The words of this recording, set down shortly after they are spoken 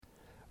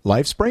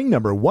Lifespring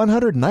number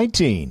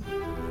 119.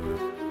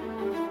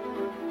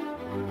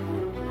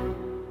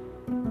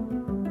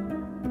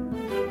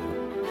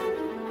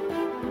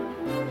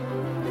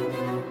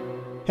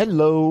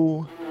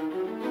 Hello.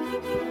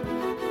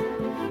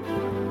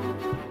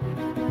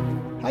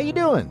 How you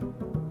doing?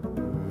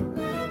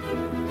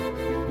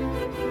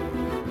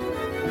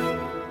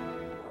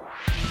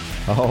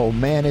 Oh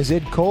man, is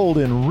it cold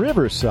in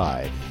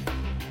Riverside.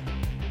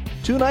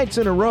 2 nights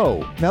in a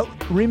row. Now,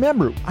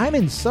 remember, I'm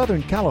in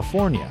Southern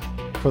California.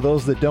 For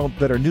those that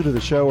are new to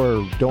the show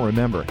or don't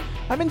remember,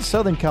 I'm in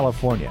Southern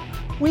California.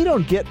 We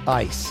don't get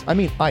ice. I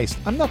mean ice.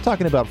 I'm not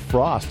talking about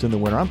frost in the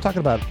winter. I'm talking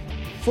about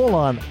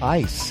full-on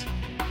ice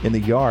in the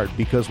yard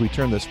because we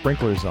turn the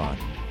sprinklers on.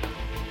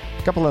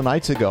 A couple of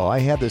nights ago, I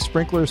had the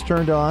sprinklers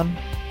turned on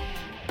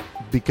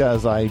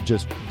because I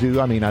just do.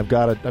 I mean, I've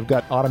got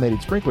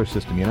automated sprinkler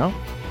system, you know?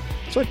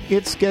 So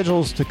it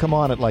schedules to come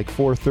on at like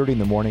 4:30 in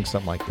the morning,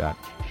 something like that.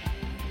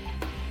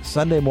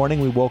 Sunday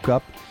morning, we woke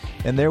up,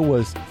 and there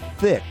was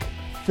thick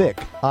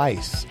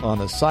ice on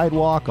the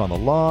sidewalk, on the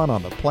lawn,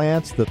 on the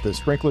plants that the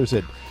sprinklers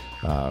had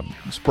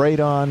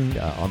sprayed on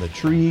the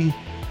tree.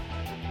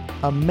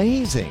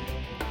 Amazing.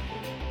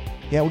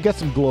 Yeah, we got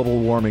some global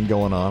warming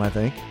going on, I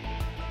think.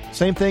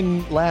 Same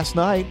thing last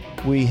night.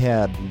 We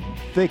had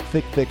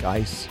thick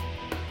ice.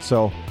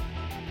 So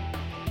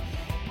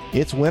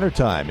it's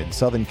wintertime in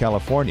Southern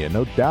California,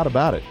 no doubt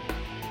about it.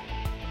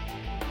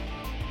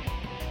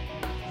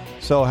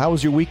 So how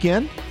was your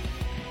weekend?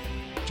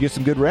 Did you get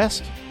some good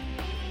rest?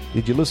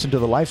 Did you listen to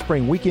the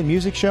Lifespring Weekend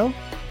Music Show?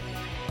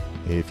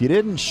 If you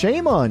didn't,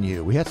 shame on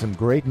you. We had some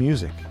great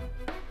music.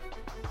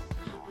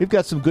 We've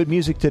got some good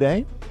music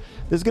today.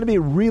 There's going to be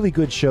a really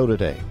good show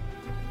today.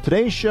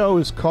 Today's show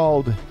is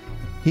called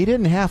He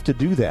Didn't Have to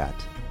Do That.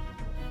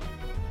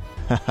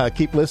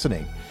 Keep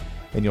listening,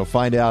 and you'll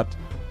find out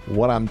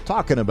what I'm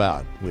talking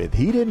about with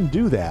He Didn't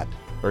Do That,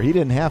 or He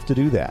Didn't Have to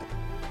Do That.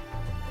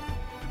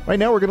 Right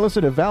now, we're going to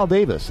listen to Val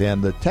Davis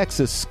and the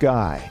Texas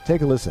Sky.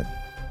 Take a listen.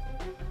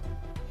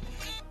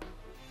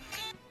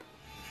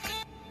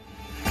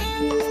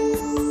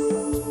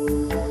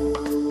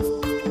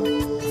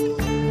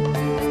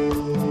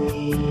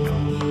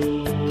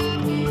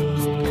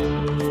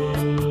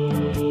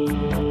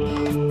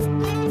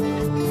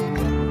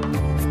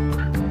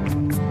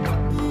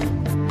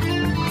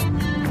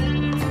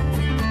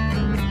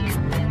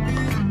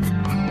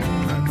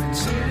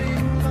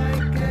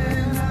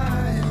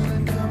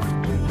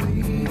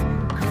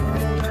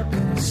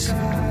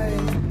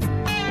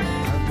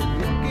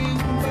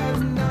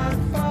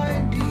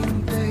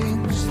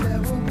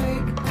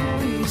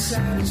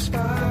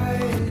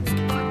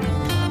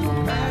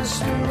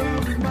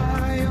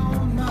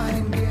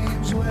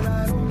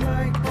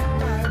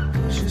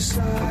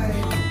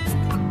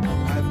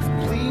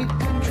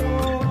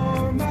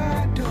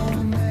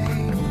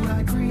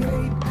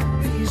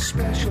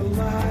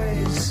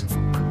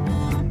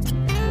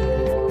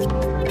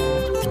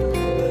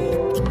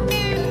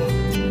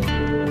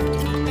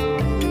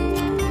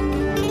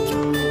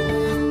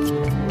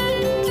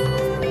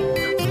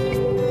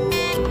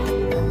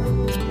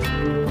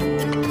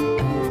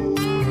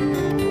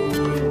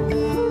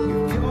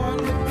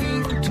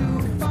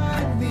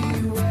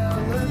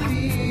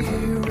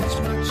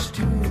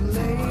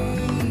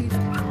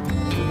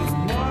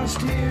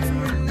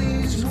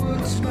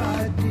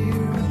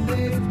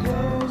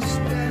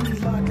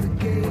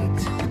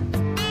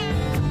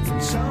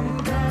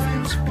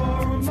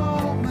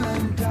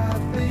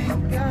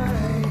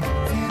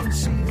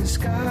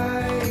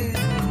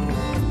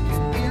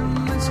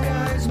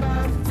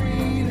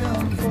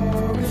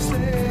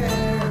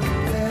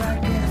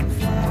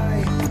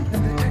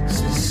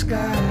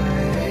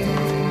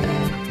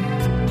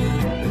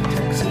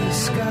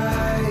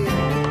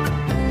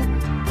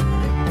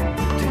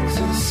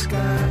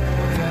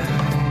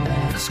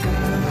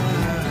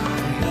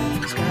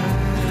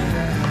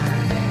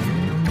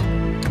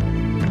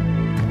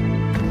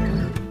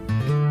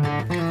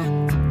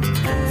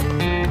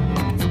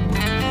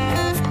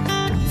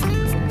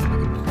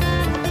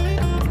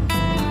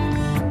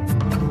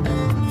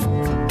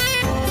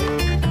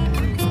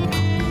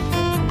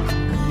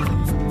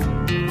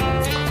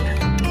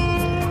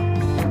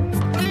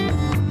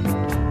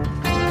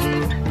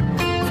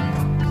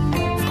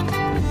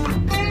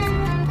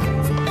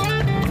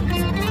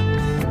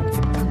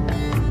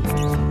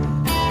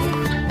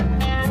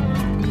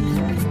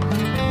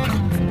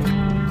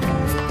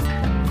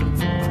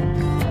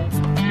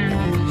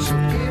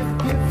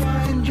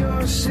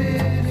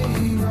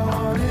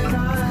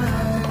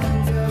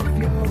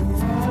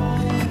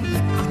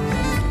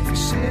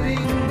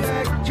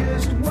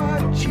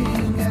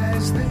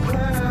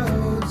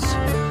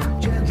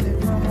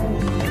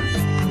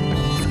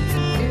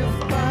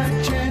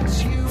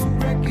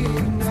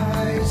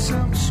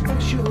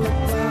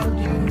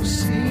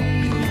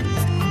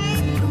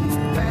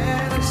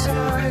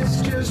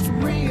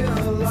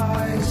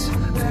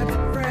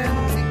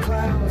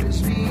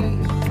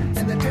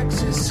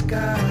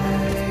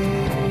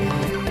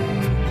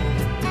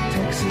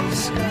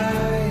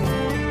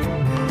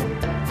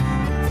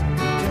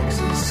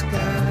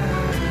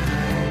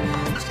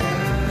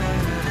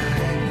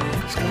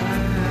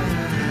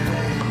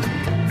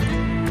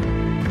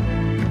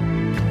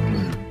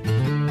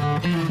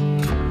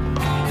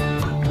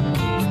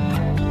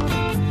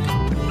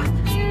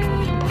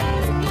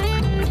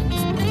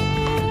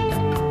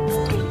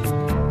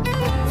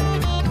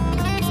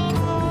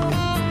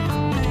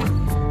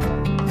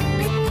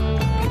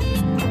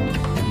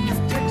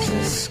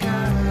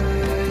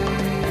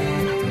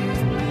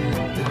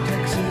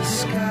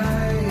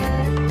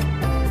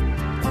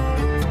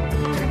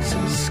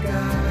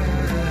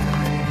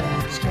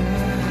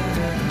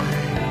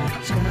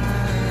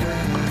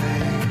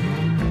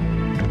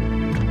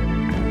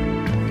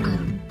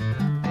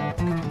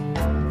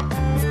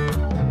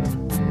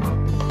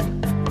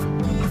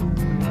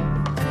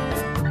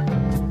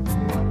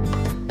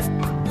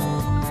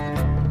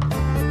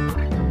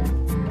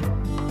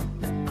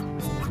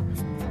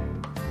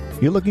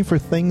 You're looking for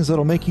things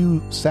that'll make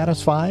you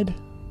satisfied?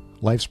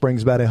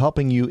 Lifespring's about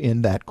helping you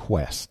in that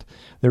quest.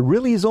 There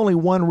really is only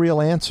one real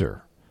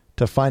answer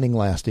to finding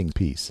lasting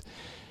peace,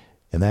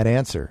 and that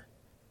answer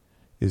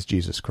is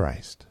Jesus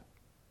Christ.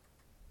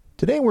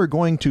 Today we're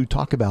going to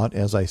talk about,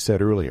 as I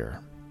said earlier,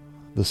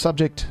 the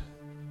subject,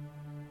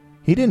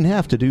 He didn't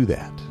have to do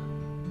that.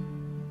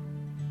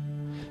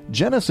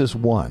 Genesis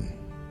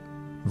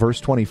 1, verse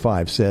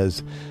 25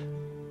 says,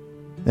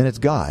 and it's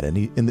God and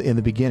in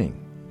the beginning,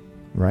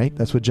 right?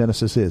 That's what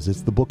Genesis is.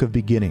 It's the book of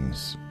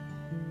beginnings.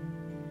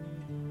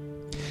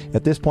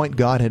 At this point,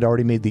 God had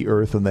already made the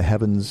earth and the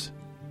heavens,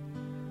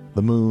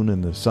 the moon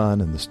and the sun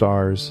and the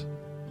stars,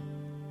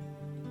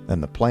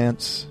 and the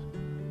plants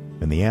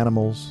and the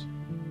animals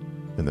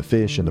and the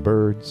fish and the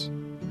birds.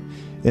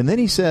 And then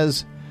He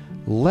says,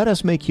 let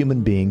us make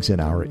human beings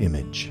in our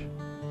image.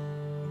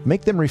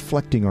 Make them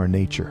reflecting our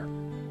nature.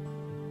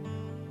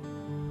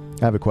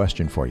 I have a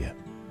question for you.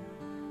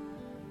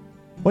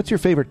 What's your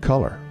favorite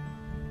color?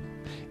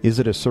 Is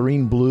it a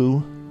serene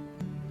blue,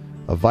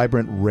 a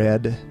vibrant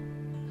red,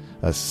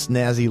 a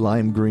snazzy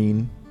lime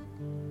green?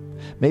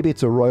 Maybe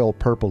it's a royal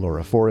purple or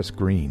a forest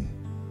green.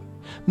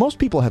 Most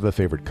people have a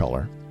favorite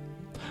color.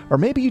 Or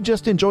maybe you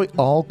just enjoy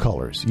all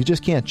colors. You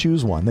just can't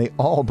choose one. They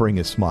all bring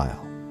a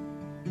smile.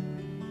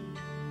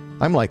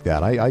 I'm like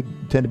that. I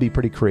tend to be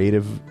pretty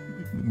creative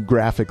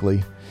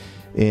graphically,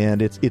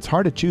 and it's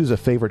hard to choose a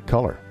favorite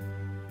color.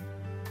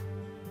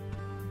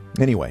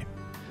 Anyway,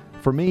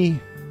 for me,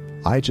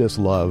 I just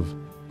love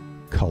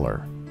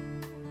color.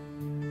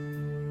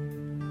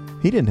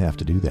 He didn't have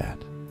to do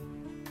that.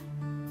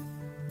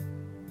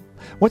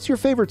 What's your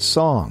favorite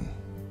song?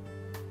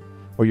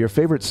 Or your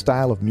favorite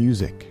style of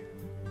music?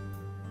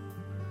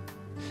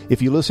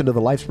 If you listen to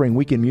the Lifespring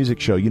Weekend Music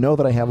Show, you know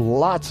that I have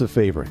lots of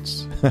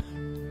favorites.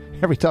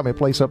 Every time I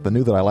play something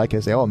new that I like, I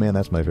say, oh man,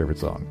 that's my favorite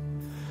song.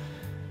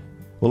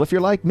 Well, if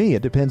you're like me,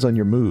 it depends on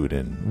your mood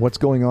and what's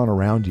going on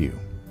around you.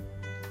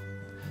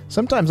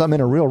 Sometimes I'm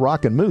in a real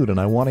rockin' mood and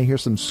I want to hear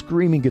some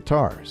screaming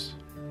guitars.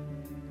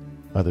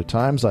 Other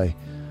times I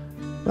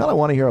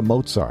want to hear a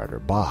Mozart or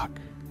Bach.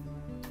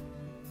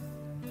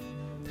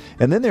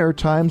 And then there are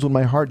times when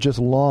my heart just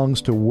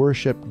longs to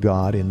worship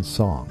God in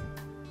song.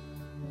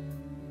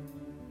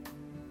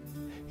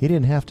 He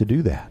didn't have to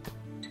do that.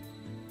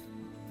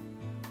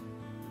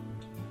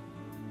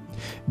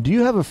 Do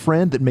you have a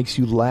friend that makes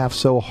you laugh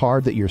so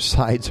hard that your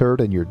sides hurt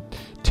and your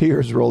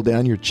tears roll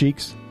down your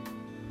cheeks?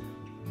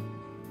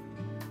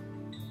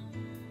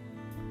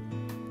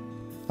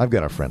 I've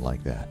got a friend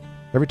like that.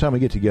 Every time we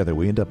get together,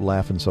 we end up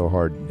laughing so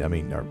hard. I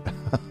mean,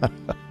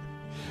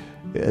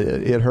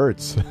 it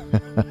hurts.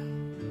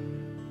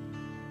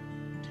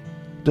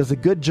 Does a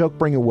good joke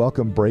bring a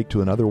welcome break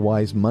to an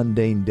otherwise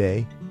mundane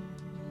day?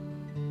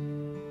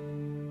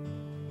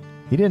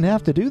 He didn't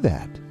have to do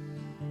that.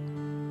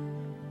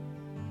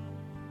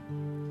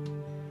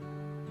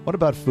 What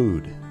about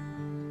food?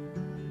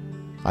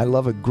 I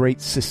love a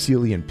great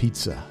Sicilian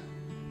pizza.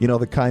 You know,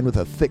 the kind with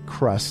a thick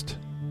crust,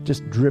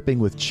 just dripping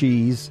with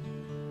cheese,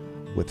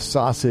 with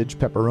sausage,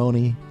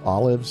 pepperoni,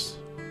 olives,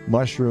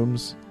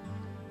 mushrooms,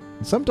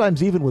 and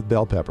sometimes even with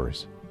bell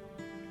peppers.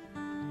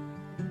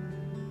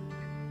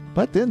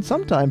 But then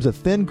sometimes a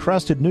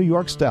thin-crusted New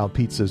York-style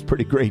pizza is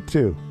pretty great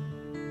too.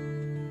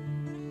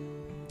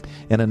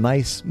 And a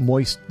nice,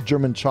 moist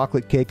German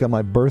chocolate cake on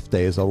my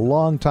birthday is a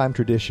long-time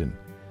tradition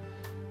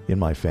in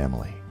my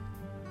family.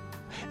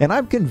 And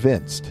I'm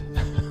convinced,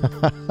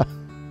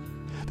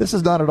 this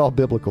is not at all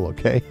biblical,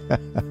 okay?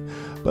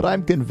 But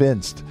I'm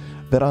convinced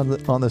that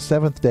on the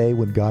seventh day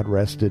when God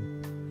rested,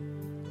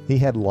 He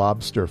had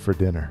lobster for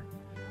dinner.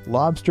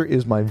 Lobster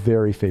is my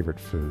very favorite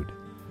food.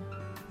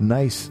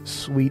 Nice,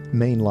 sweet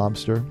Maine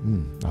lobster.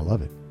 I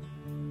love it.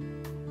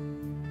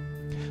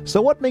 So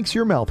what makes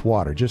your mouth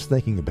water just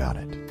thinking about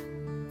it?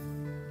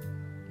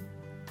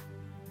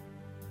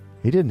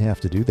 He didn't have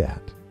to do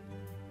that.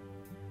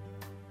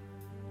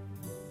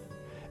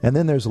 And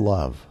then there's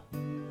love.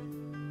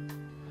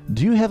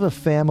 Do you have a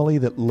family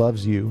that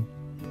loves you?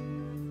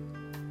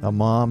 A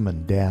mom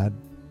and dad,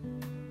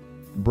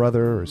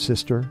 brother or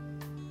sister,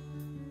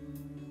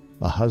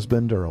 a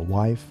husband or a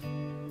wife,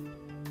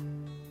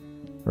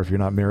 or if you're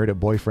not married, a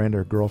boyfriend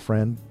or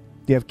girlfriend.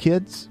 Do you have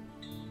kids?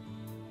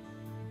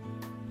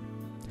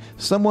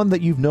 Someone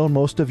that you've known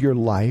most of your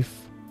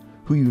life,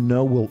 who you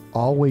know will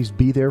always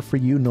be there for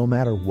you no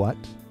matter what?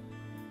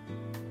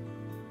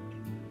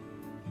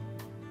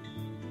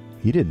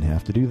 He didn't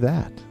have to do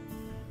that.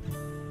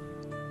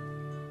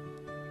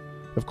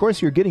 Of course,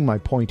 you're getting my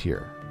point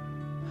here.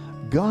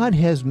 God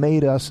has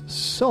made us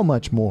so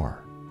much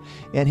more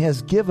and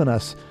has given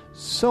us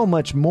so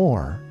much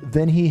more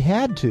than He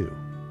had to.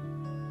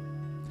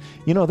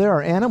 You know, there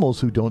are animals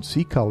who don't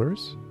see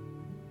colors.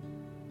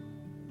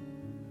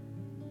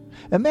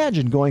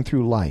 Imagine going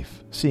through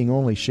life seeing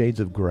only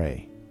shades of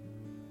gray.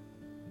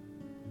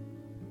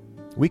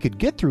 We could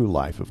get through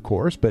life, of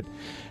course, but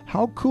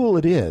how cool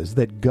it is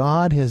that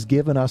God has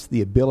given us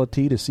the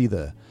ability to see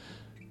the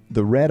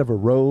red of a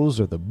rose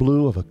or the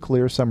blue of a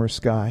clear summer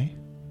sky.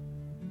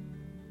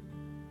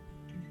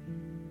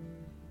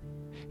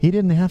 He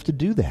didn't have to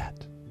do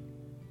that.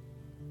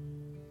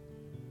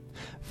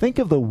 Think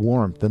of the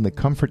warmth and the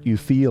comfort you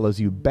feel as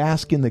you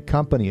bask in the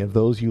company of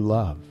those you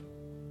love.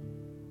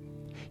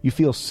 You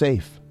feel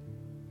safe,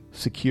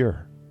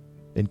 secure,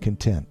 and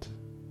content.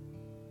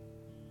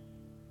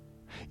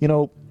 You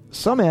know,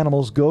 some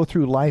animals go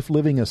through life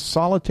living a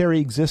solitary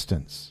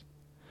existence,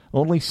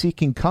 only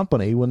seeking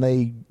company when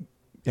they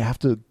have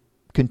to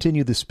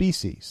continue the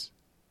species.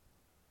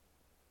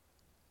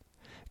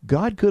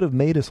 God could have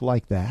made us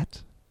like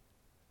that,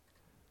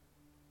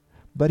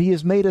 but He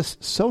has made us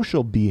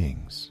social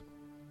beings,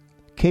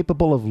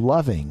 capable of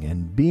loving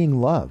and being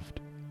loved.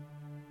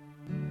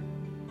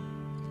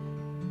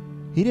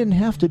 He didn't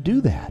have to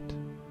do that.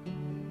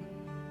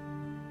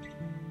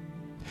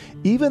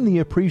 Even the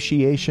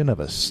appreciation of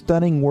a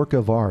stunning work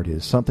of art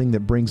is something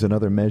that brings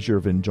another measure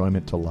of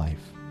enjoyment to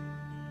life.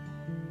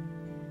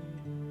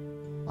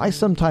 I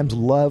sometimes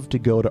love to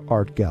go to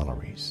art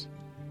galleries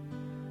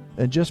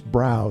and just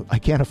browse. I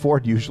can't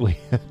afford usually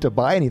to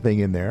buy anything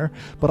in there,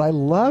 but I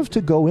love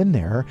to go in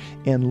there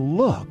and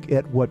look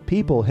at what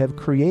people have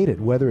created,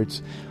 whether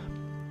it's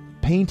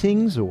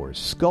paintings or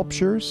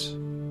sculptures.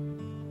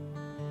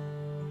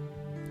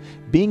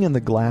 Being in the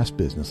glass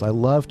business, I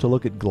love to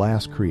look at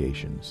glass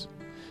creations.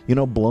 You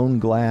know, blown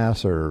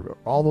glass or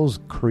all those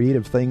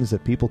creative things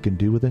that people can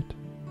do with it.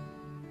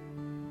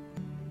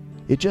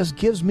 It just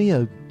gives me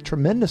a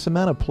tremendous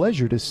amount of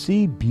pleasure to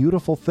see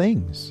beautiful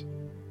things.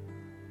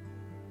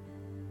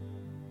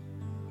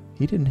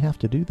 He didn't have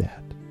to do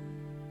that.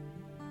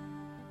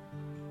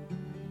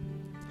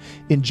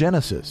 In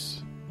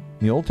Genesis,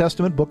 the Old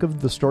Testament book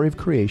of the story of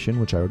creation,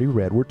 which I already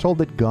read, we're told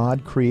that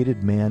God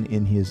created man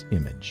in His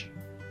image.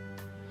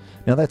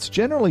 Now, that's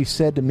generally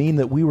said to mean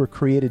that we were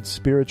created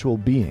spiritual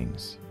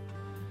beings.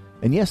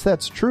 And yes,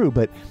 that's true,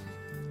 but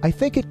I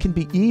think it can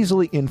be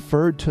easily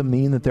inferred to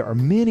mean that there are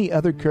many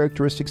other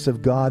characteristics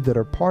of God that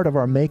are part of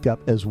our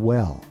makeup as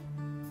well.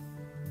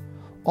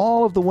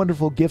 All of the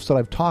wonderful gifts that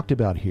I've talked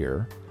about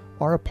here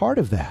are a part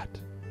of that.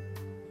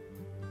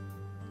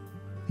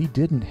 He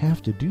didn't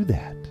have to do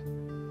that.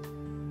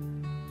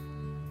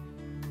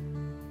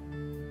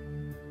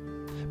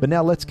 But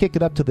now let's kick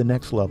it up to the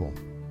next level.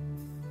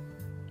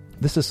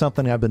 This is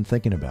something I've been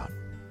thinking about.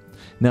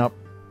 Now,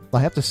 I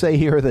have to say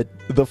here that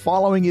the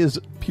following is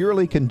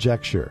purely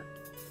conjecture.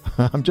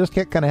 I'm just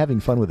kind of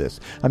having fun with this.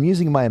 I'm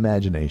using my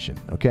imagination,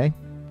 okay?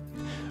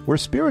 We're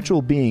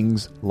spiritual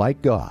beings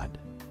like God,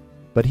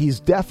 but He's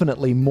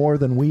definitely more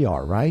than we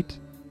are, right?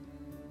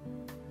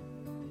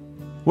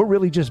 We're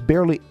really just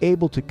barely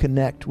able to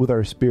connect with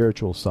our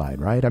spiritual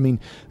side, right? I mean,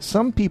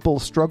 some people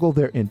struggle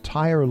their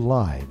entire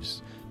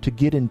lives to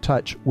get in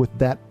touch with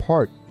that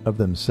part of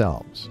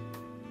themselves.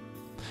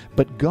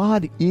 But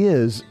God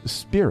is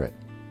spirit.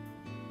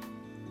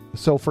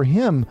 So for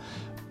Him,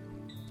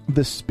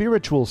 the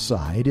spiritual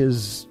side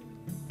is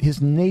His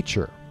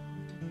nature.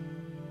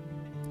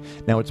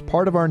 Now, it's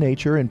part of our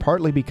nature, and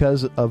partly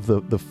because of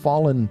the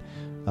fallen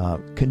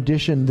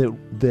condition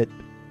that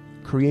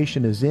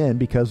creation is in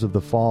because of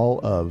the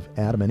fall of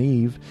Adam and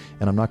Eve,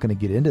 and I'm not going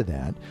to get into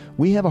that.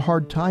 We have a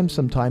hard time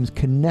sometimes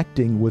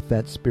connecting with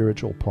that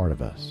spiritual part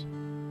of us.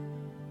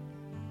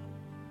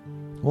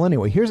 Well,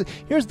 anyway,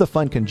 here's the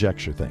fun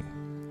conjecture thing.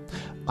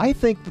 I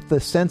think that the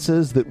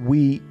senses that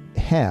we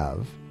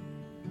have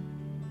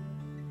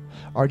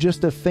are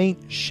just a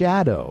faint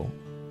shadow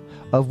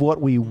of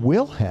what we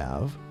will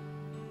have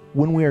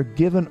when we are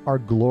given our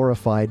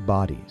glorified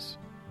bodies.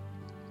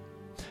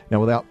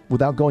 Now,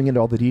 without going into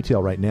all the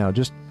detail right now,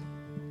 just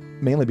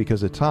mainly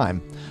because of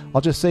time,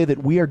 I'll just say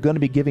that we are going to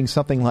be giving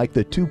something like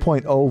the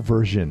 2.0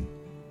 version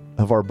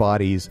of our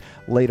bodies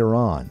later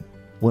on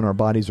when our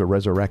bodies are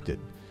resurrected.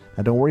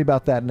 Now, don't worry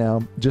about that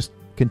now. Just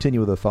continue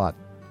with the thought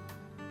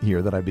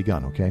here that I've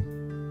begun, okay?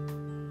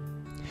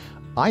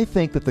 I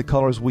think that the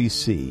colors we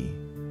see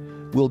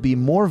will be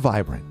more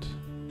vibrant,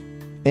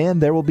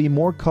 and there will be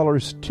more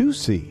colors to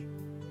see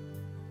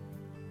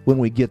when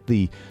we get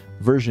the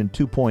version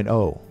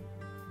 2.0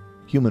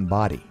 human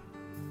body.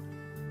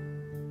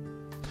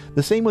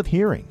 The same with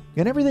hearing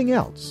and everything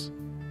else,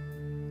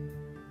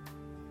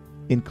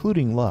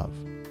 including love.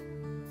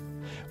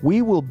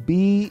 We will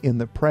be in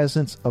the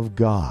presence of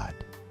God,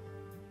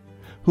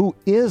 who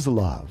is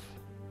love.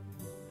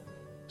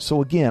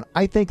 So again,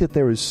 I think that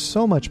there is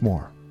so much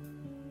more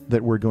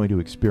that we're going to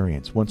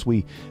experience once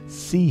we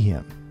see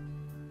Him.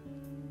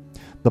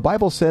 The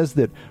Bible says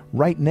that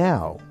right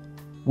now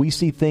we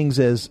see things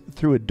as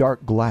through a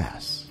dark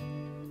glass.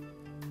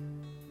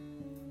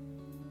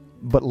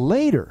 But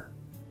later,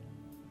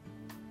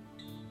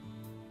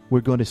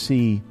 we're going to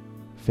see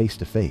face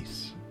to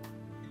face.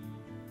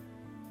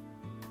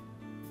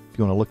 If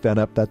you want to look that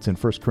up, that's in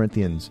 1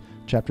 Corinthians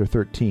chapter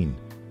 13,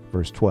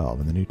 verse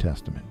 12 in the New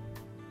Testament.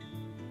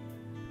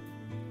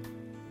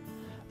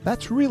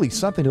 That's really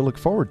something to look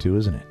forward to,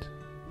 isn't it?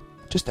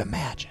 Just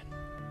imagine.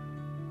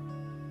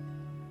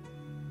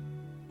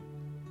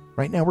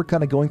 Right now, we're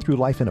kind of going through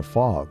life in a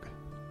fog.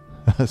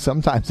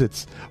 Sometimes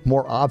it's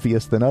more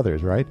obvious than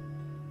others, right?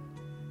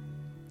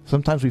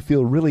 Sometimes we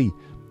feel really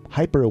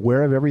hyper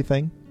aware of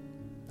everything.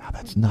 Now,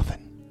 that's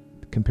nothing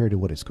compared to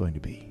what it's going to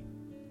be.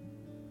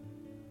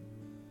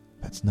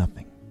 That's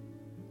nothing.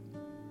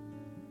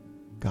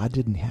 God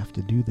didn't have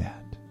to do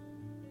that.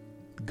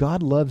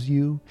 God loves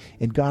you,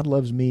 and God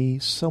loves me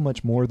so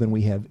much more than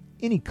we have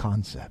any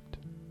concept.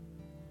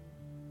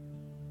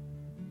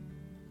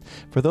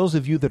 For those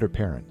of you that are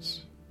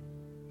parents,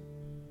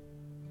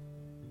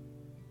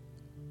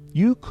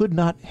 you could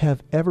not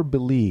have ever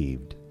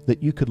believed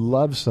that you could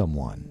love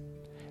someone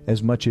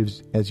as much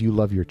as you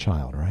love your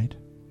child, right?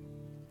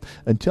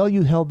 Until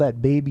you held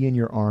that baby in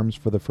your arms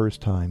for the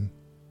first time,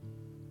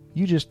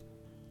 you just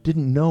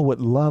didn't know what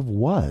love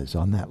was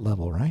on that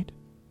level, right?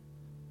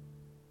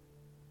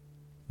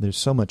 There's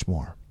so much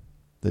more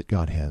that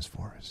God has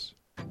for us.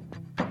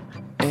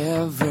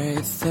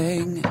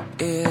 Everything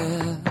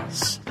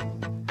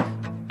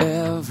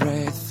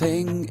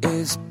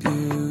is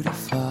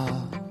beautiful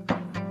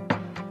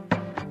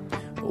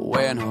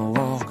when I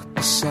walk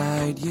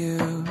beside you.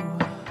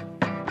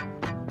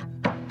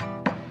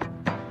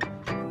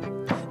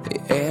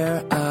 The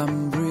air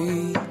I'm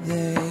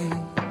breathing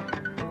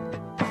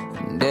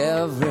and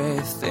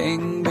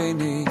everything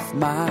beneath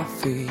my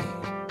feet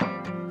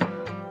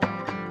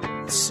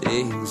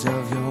sings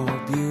of your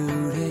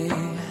beauty.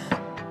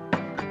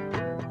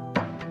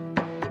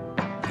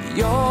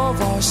 Your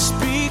voice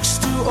speaks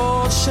to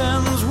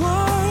oceans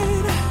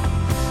wide,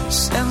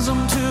 sends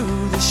them to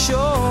the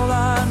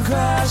shoreline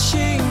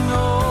crashing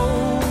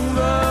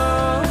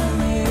over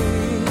me.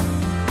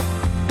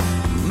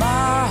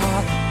 My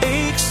heart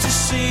aches to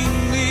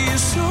sing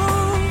these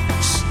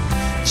songs,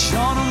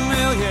 join a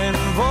million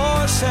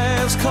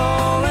voices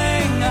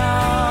calling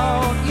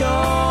out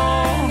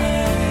your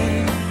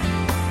name.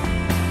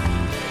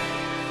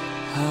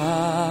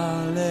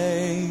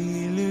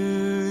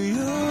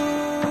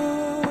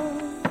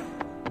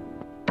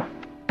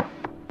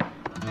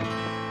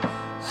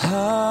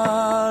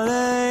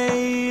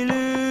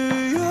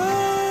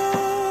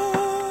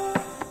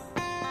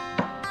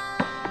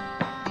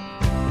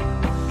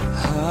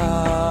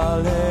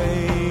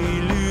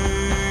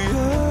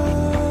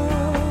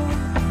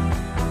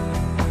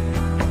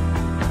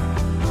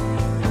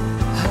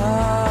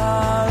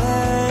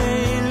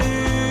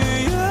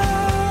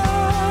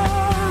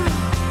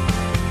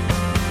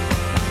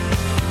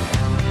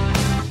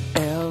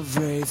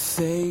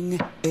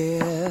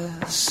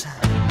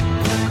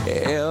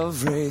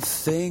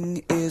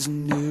 Everything is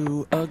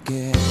new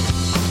again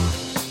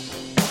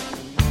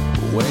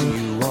when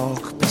you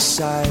walk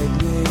beside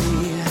me.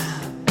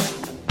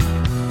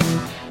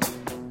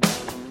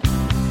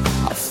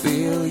 I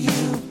feel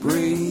you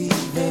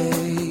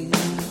breathing.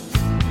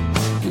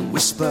 Your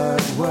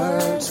whispered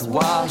words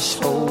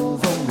wash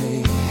over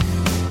me.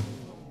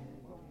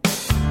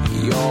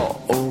 You're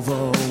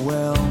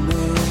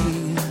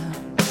overwhelming.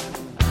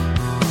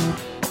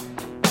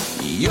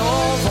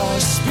 Your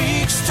voice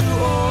speaks to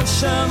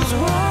oceans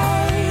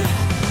wide,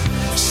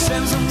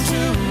 sends them to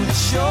the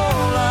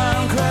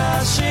shoreline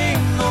crashing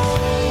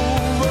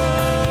over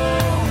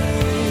me.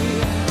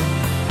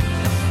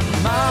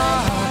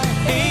 My heart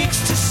aches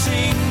to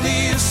sing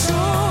these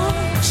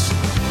songs,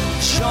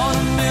 join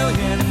a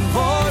million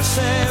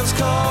voices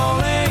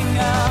calling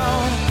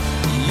out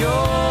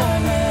your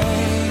name.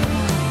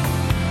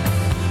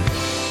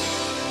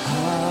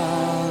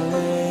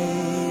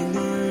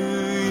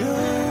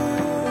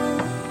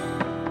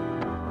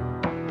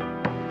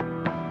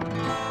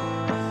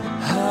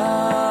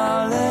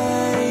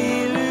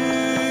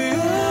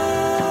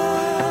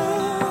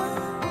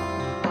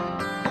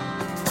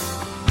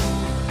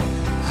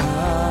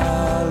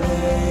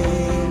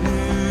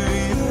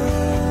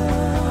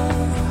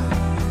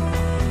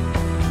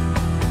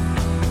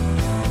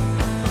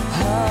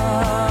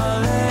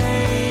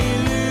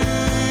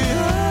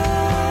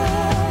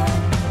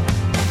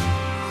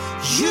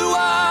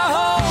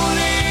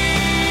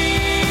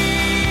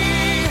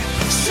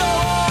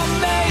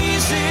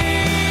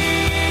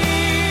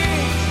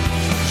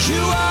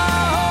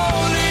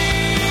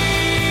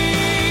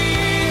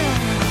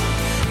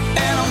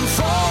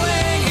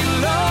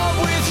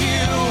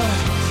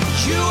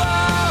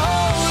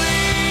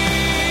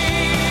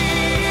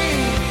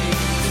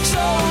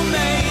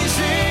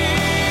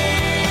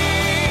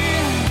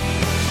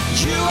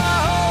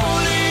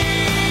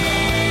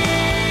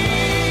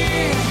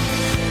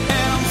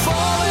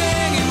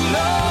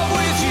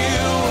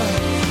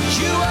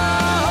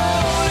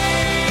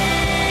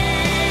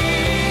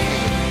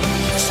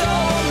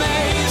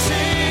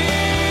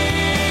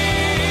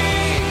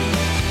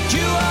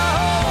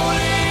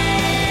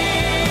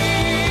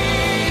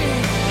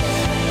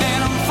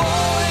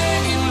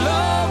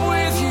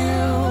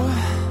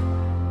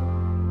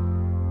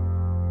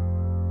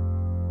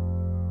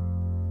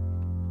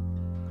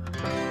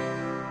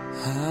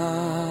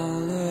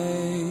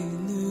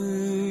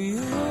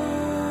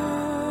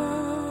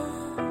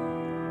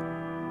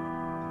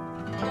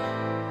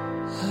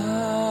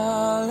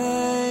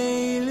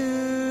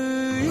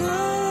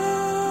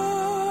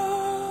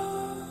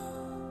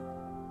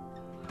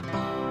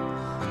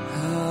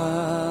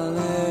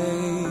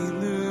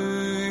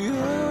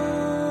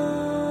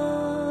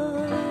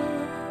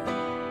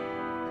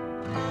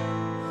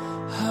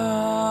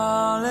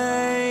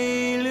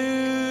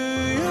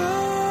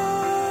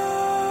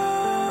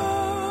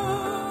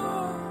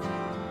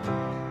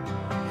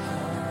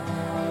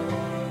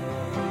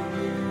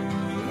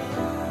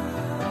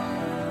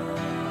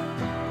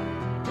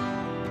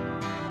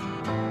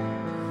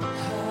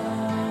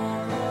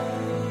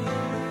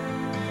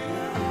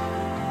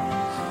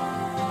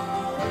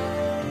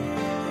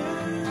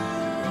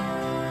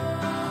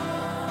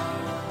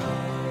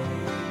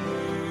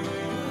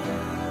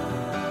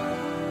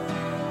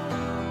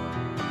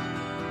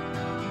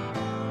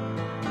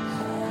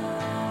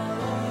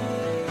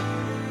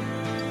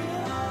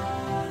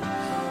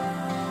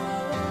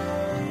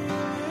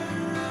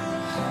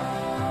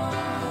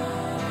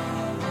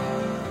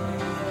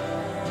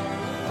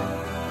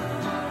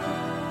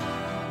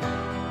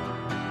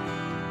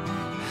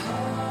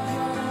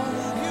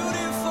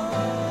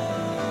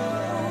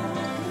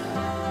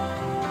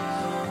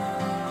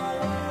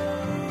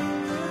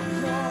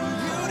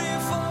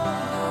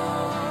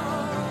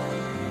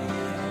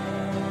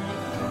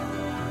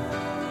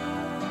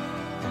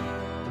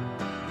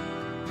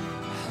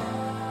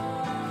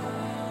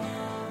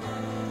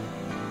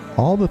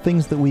 All the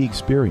things that we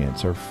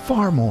experience are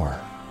far more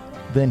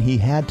than He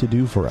had to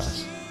do for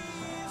us,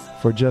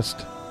 for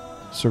just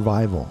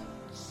survival.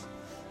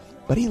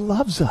 But He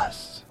loves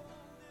us.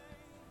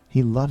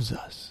 He loves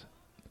us.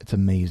 It's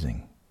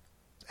amazing.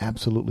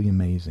 Absolutely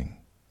amazing.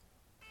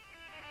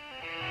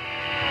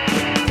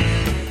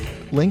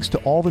 Links to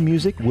all the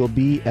music will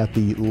be at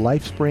the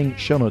Lifespring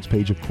show notes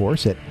page, of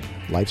course, at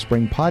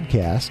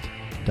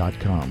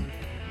lifespringpodcast.com.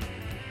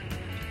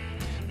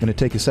 I'm going to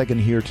take a second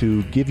here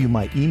to give you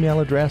my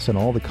email address and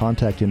all the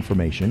contact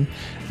information,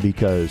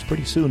 because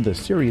pretty soon the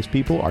serious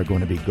people are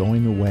going to be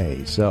going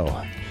away. So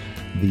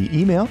the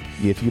email,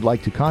 if you'd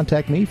like to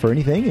contact me for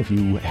anything, if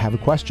you have a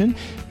question,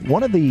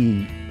 one of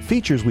the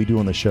features we do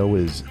on the show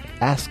is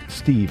Ask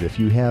Steve. If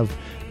you have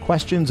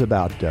questions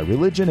about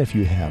religion, if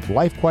you have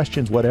life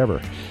questions,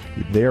 whatever,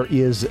 there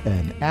is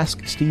an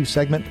Ask Steve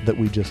segment that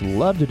we just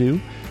love to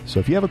do. So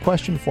if you have a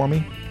question for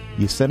me,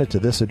 you send it to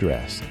this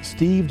address,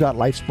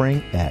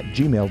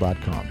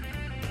 steve.lifespring@gmail.com.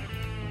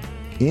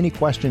 Any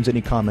questions, any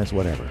comments,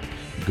 whatever,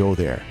 go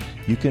there.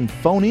 You can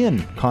phone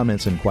in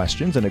comments and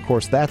questions, and of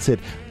course that's at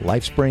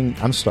Lifespring.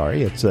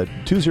 It's a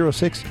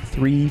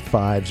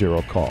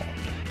 206-350-CALL.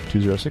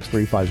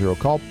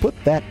 206-350-CALL. Put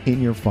that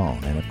in your phone.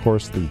 And of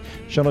course the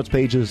show notes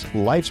page is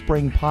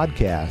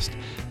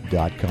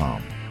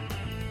lifespringpodcast.com.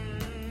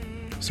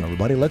 So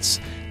everybody, let's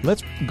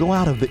go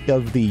out of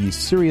the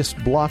serious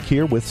block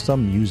here with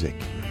some music.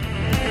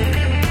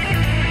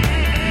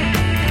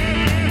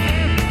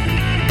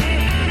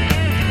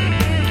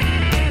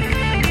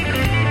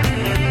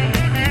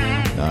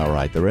 All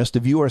right, the rest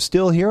of you are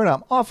still here, and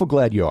I'm awful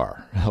glad you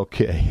are.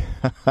 Okay.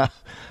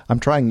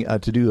 I'm trying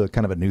to do a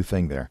kind of a new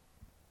thing there.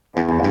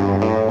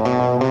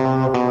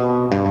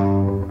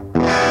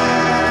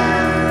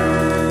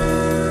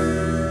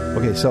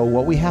 Okay, so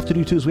what we have to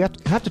do, too, is we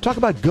have to talk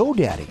about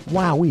GoDaddy.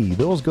 Wowee,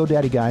 those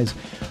GoDaddy guys.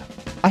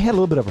 I had a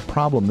little bit of a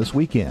problem this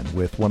weekend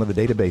with one of the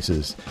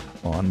databases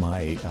on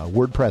my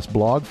WordPress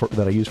blog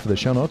that I use for the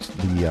show notes.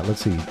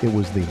 It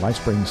was the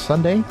Lifespring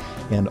Sunday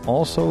and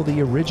also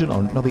the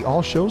the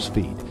All Shows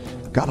feed.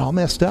 Got all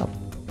messed up.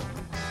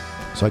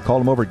 So I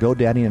called them over at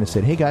GoDaddy and I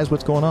said, hey guys,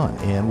 what's going on?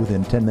 And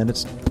within 10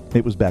 minutes,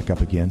 it was back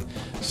up again.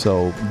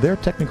 So they're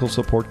technical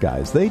support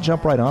guys. They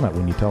jump right on it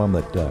when you tell them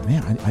that,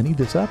 man, I need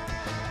this up.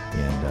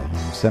 And you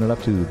send it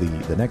up to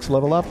the next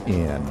level up,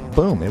 and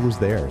boom, it was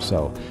there.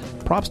 So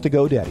props to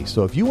GoDaddy.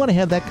 So if you want to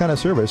have that kind of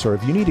service, or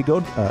if you need to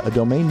go a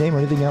domain name or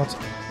anything else,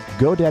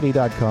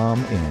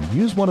 GoDaddy.com, and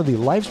use one of the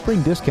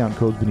Lifespring discount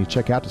codes when you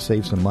check out to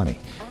save some money.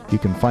 You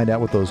can find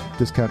out what those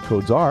discount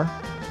codes are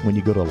when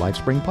you go to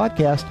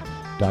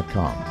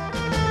lifespringpodcast.com.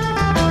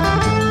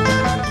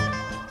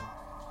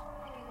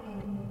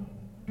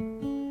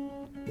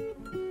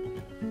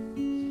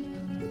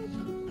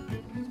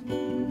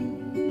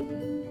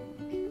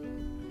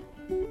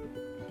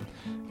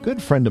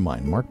 Good friend of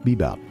mine, Mark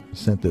Bebout,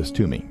 sent this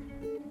to me.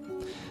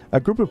 A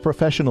group of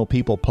professional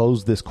people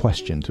posed this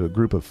question to a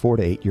group of 4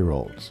 to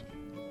 8-year-olds.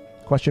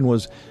 The question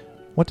was,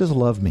 what does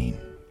love mean?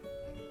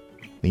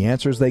 The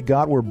answers they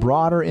got were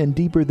broader and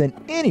deeper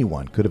than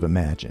anyone could have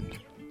imagined.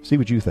 See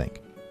what you think.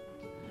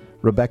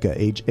 Rebecca,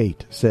 age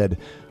 8, said,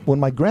 when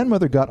my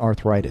grandmother got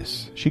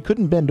arthritis, she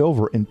couldn't bend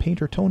over and paint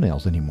her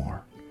toenails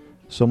anymore.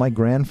 So my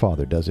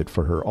grandfather does it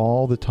for her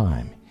all the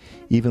time,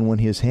 even when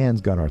his hands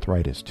got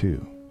arthritis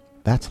too.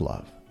 That's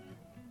love.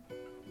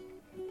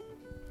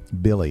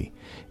 Billy,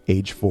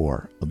 age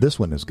 4. This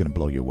one is going to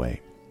blow you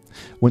away.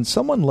 When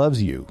someone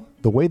loves you,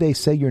 the way they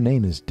say your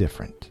name is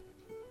different.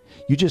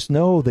 You just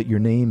know that your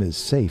name is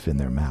safe in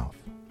their mouth.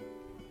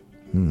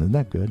 Isn't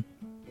that good?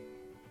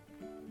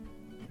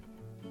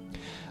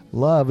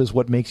 Love is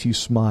what makes you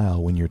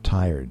smile when you're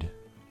tired,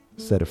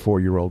 said a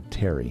 4-year-old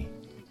Terry.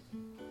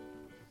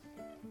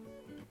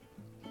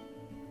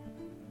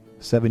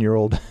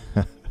 7-year-old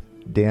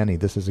Danny,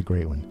 this is a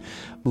great one.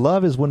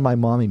 Love is when my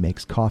mommy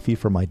makes coffee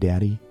for my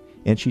daddy,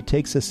 and she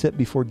takes a sip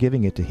before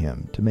giving it to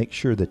him to make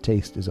sure the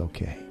taste is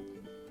okay.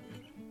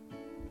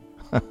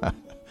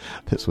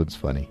 This one's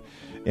funny.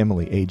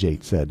 Emily, age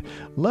 8, said,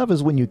 love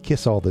is when you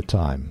kiss all the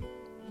time.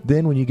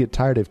 Then when you get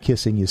tired of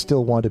kissing, you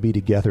still want to be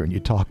together and you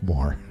talk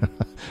more.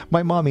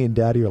 My mommy and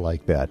daddy are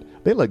like that.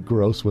 They look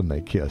gross when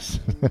they kiss.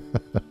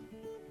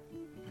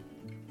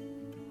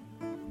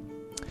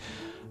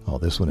 Oh,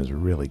 this one is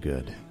really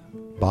good.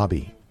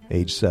 Bobby,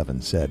 age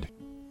 7, said,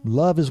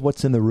 love is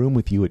what's in the room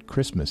with you at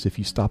Christmas if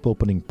you stop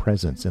opening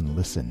presents and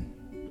listen.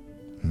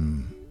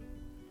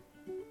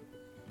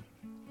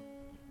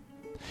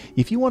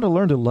 If you want to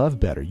learn to love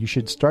better, you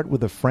should start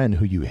with a friend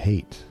who you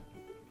hate.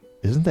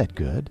 Isn't that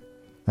good?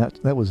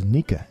 That was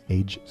Nika,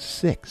 age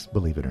 6,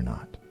 believe it or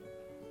not.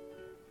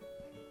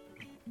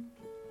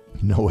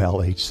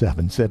 Noel, age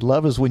 7, said,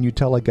 love is when you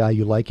tell a guy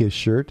you like his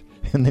shirt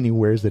and then he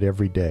wears it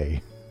every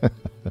day.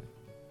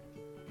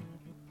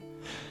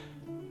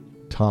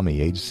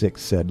 Tommy, age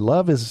 6, said,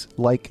 love is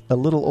like a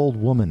little old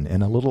woman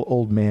and a little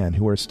old man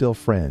who are still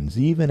friends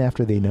even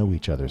after they know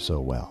each other so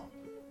well.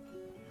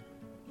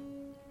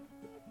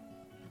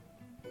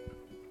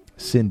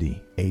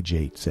 Cindy, age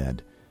 8,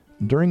 said,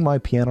 During my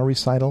piano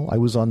recital, I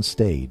was on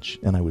stage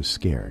and I was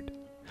scared.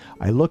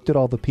 I looked at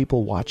all the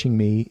people watching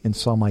me and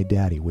saw my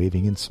daddy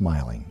waving and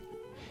smiling.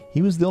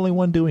 He was the only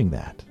one doing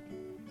that,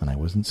 and I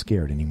wasn't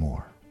scared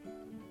anymore.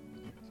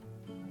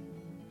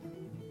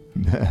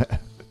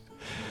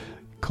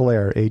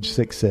 Claire, age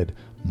 6, said,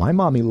 "My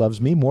mommy loves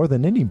me more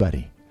than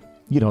anybody.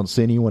 You don't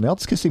see anyone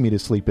else kissing me to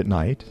sleep at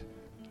night."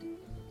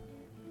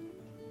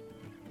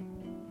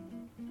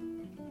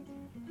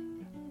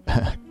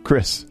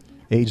 Chris,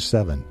 age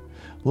 7.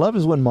 "Love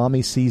is when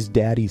mommy sees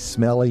daddy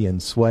smelly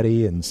and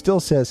sweaty and still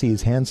says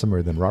he's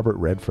handsomer than Robert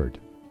Redford."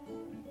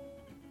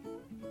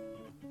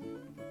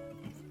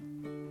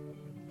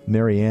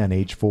 Marianne,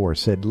 age 4,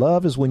 said,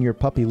 "Love is when your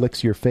puppy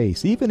licks your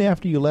face, even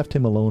after you left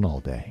him alone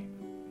all day."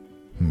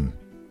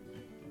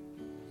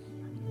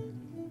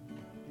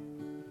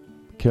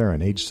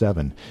 Karen, age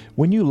 7,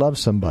 "When you love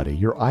somebody,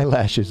 your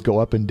eyelashes go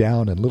up and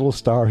down and little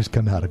stars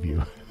come out of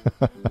you."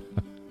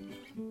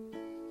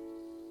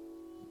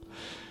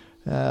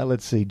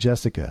 Let's see,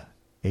 Jessica,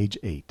 age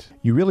 8.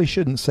 "You really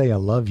shouldn't say I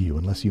love you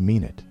unless you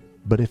mean it.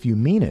 But if you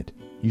mean it,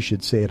 you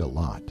should say it a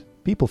lot.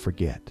 People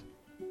forget."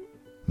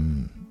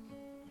 And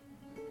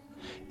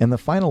the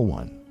final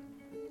one.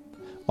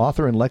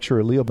 Author and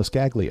lecturer Leo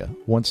Buscaglia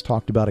once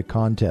talked about a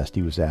contest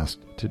he was asked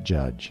to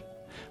judge.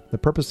 The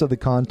purpose of the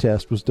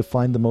contest was to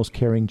find the most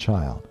caring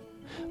child.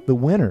 The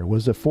winner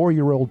was a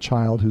 4-year-old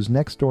child whose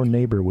next-door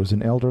neighbor was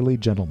an elderly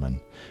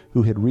gentleman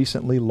who had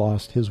recently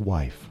lost his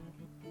wife.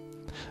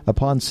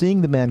 Upon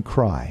seeing the man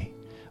cry,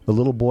 the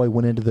little boy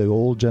went into the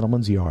old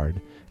gentleman's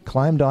yard,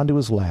 climbed onto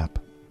his lap,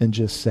 and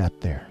just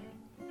sat there.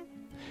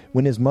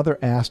 When his mother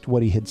asked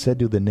what he had said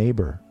to the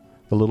neighbor,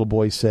 the little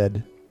boy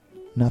said,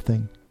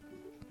 "Nothing.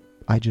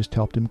 I just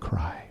helped him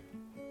cry."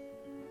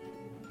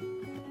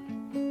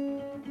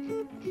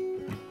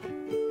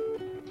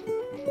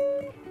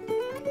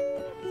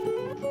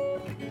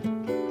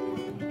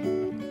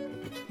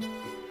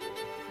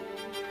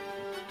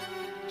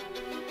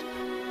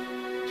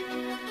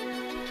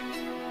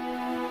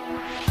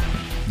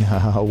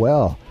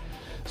 Well,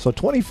 so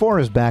 24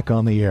 is back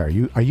on the air.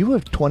 Are you a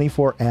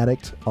 24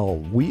 addict?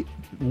 Oh, we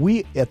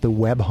at the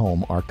web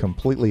home are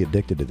completely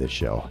addicted to this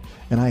show,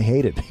 and I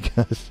hate it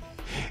because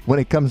when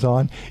it comes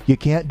on, you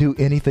can't do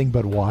anything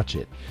but watch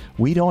it.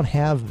 We don't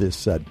have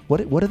this.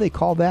 What do they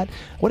call that?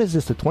 What is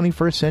this? The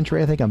 21st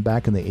century? I think I'm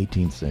back in the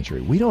 18th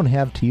century. We don't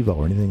have TiVo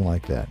or anything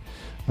like that.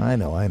 I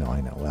know.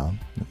 Well,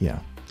 yeah.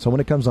 So when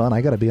it comes on,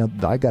 I got to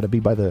be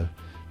by the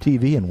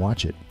TV and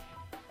watch it.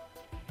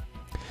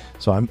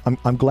 So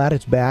I'm glad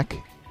it's back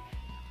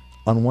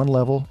on one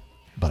level,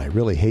 but I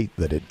really hate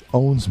that it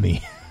owns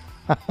me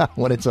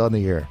when it's on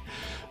the air.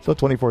 So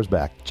 24 is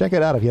back. Check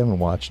it out if you haven't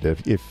watched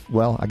it.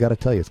 Well, I got to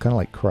tell you, it's kind of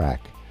like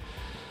crack.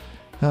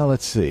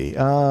 Let's see. The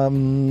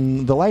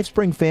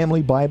Lifespring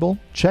Family Bible.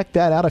 Check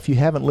that out if you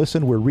haven't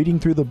listened. We're reading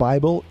through the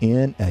Bible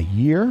in a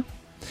year.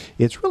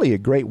 It's really a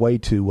great way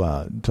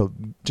to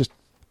just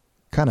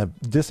kind of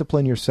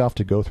discipline yourself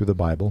to go through the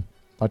Bible.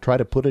 I try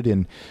to put it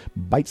in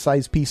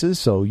bite-sized pieces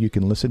so you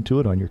can listen to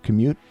it on your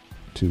commute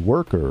to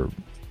work or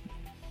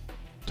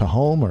to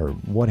home or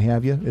what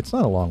have you. It's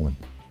not a long one.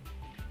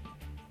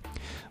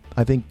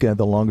 I think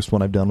the longest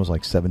one I've done was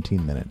like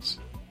 17 minutes.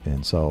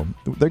 And so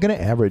they're going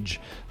to average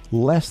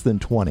less than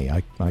 20.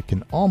 I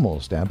can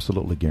almost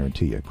absolutely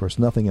guarantee you. Of course,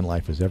 nothing in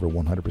life is ever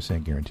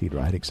 100% guaranteed,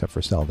 right, except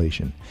for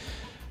salvation.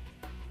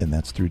 And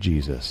that's through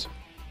Jesus.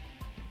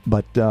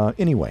 But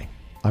anyway,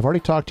 I've already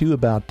talked to you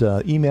about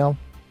email.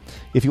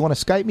 If you want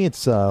to Skype me,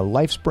 it's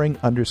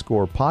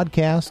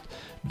Lifespring_podcast.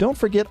 Don't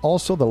forget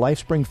also the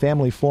Lifespring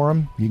Family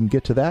Forum. You can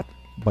get to that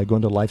by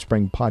going to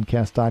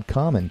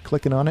lifespringpodcast.com and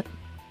clicking on it.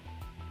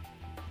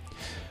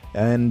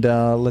 And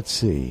let's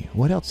see,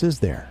 what else is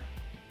there?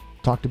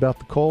 Talked about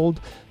the cold,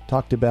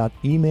 talked about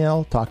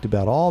email, talked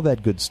about all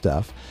that good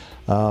stuff.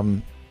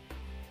 I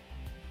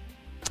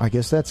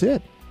guess that's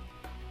it.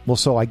 Well,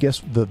 so I guess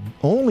the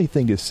only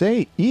thing to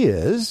say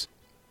is,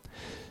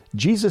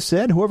 Jesus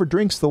said, "Whoever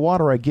drinks the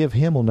water I give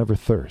him will never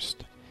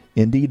thirst.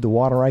 Indeed, the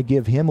water I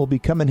give him will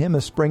become in him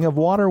a spring of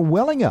water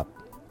welling up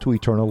to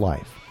eternal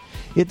life."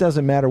 It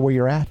doesn't matter where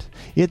you're at.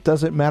 It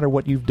doesn't matter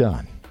what you've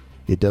done.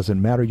 It doesn't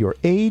matter your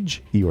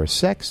age, your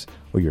sex,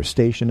 or your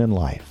station in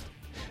life.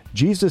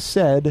 Jesus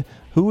said,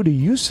 "Who do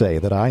you say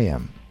that I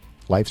am?"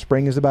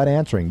 Lifespring is about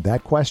answering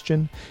that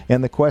question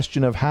and the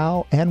question of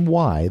how and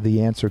why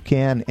the answer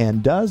can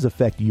and does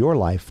affect your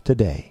life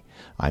today.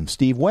 I'm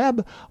Steve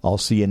Webb. I'll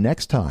see you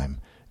next time.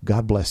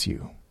 God bless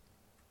you.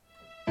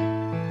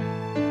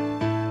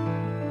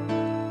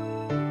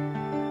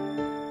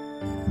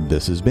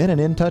 This has been an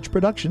In Touch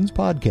Productions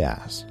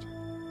podcast.